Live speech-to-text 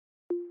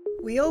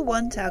We all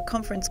want our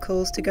conference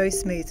calls to go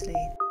smoothly.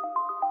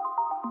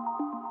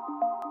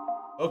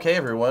 Okay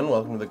everyone,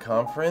 welcome to the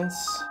conference.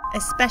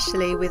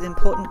 Especially with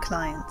important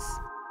clients.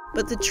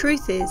 But the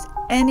truth is,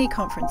 any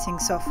conferencing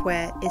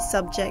software is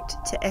subject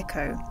to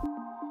echo.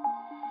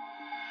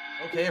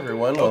 Okay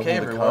everyone,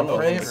 welcome to the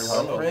conference.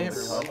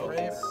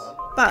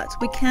 But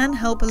we can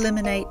help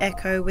eliminate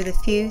echo with a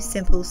few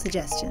simple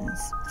suggestions.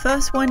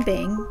 First one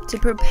being to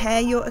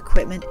prepare your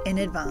equipment in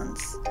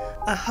advance.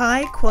 A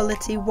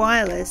high-quality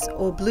wireless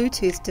or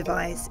Bluetooth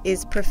device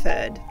is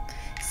preferred.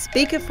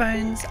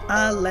 Speakerphones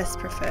are less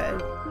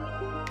preferred.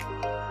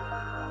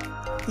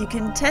 You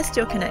can test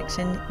your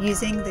connection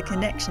using the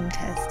connection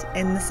test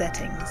in the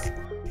settings.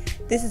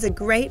 This is a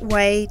great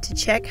way to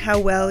check how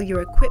well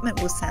your equipment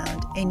will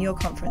sound in your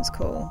conference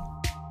call.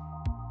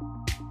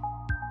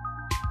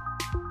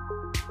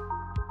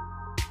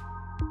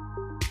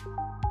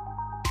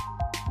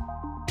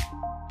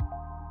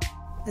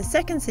 The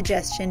second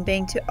suggestion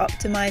being to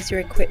optimize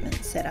your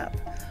equipment setup.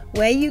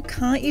 Where you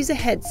can't use a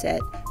headset,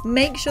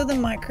 make sure the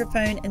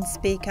microphone and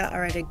speaker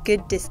are at a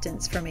good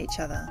distance from each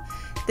other.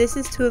 This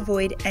is to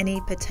avoid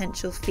any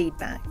potential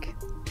feedback.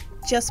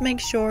 Just make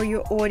sure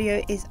your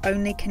audio is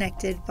only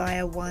connected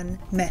via one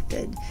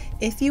method.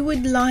 If you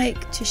would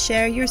like to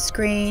share your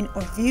screen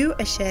or view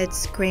a shared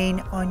screen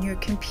on your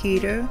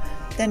computer,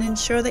 then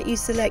ensure that you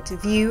select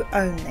View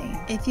Only.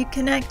 If you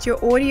connect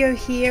your audio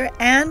here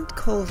and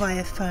call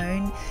via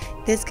phone,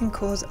 this can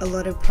cause a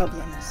lot of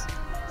problems.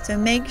 So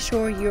make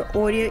sure your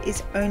audio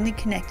is only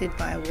connected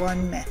via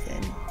one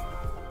method.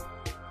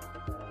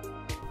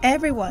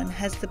 Everyone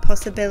has the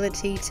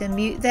possibility to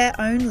mute their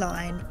own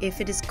line if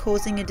it is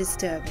causing a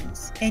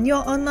disturbance. In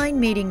your online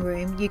meeting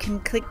room, you can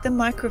click the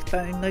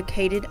microphone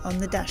located on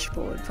the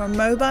dashboard. For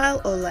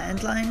mobile or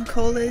landline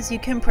callers, you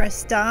can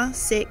press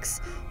 *6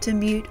 to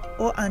mute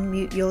or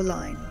unmute your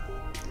line.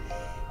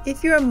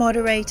 If you're a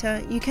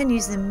moderator, you can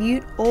use the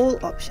Mute All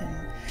option.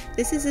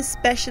 This is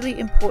especially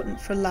important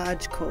for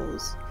large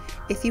calls.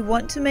 If you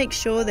want to make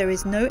sure there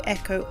is no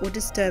echo or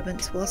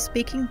disturbance while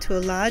speaking to a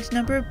large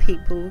number of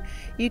people,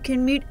 you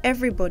can mute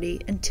everybody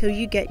until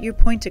you get your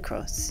point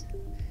across.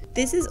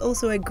 This is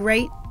also a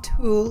great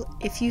tool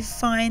if you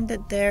find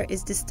that there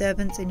is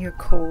disturbance in your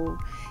call.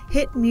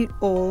 Hit Mute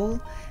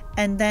All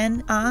and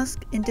then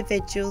ask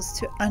individuals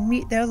to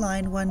unmute their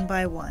line one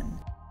by one.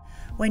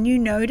 When you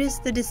notice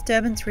the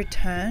disturbance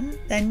return,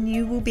 then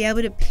you will be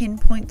able to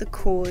pinpoint the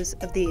cause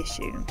of the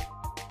issue.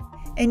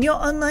 In your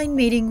online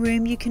meeting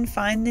room, you can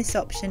find this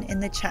option in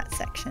the chat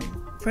section.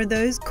 For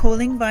those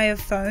calling via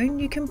phone,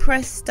 you can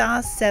press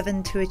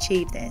 *7 to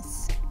achieve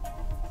this.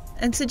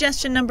 And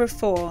suggestion number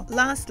 4,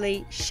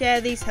 lastly,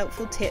 share these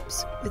helpful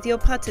tips with your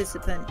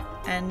participant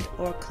and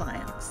or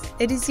clients.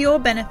 It is your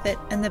benefit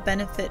and the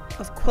benefit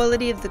of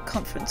quality of the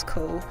conference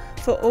call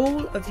for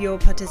all of your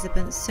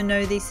participants to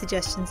know these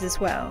suggestions as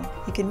well.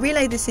 You can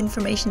relay this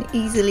information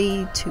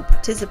easily to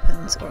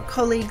participants or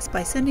colleagues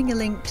by sending a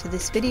link to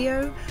this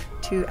video,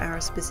 to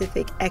our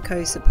specific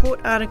Echo support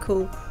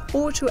article,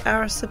 or to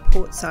our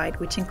support site,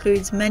 which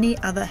includes many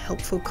other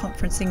helpful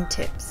conferencing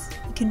tips.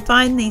 You can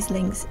find these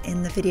links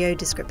in the video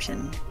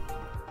description.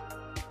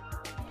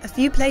 A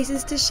few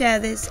places to share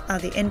this are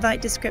the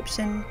invite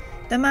description,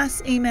 the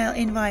mass email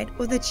invite,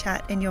 or the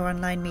chat in your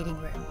online meeting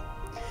room.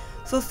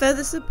 For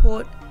further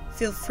support,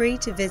 feel free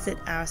to visit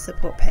our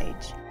support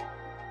page.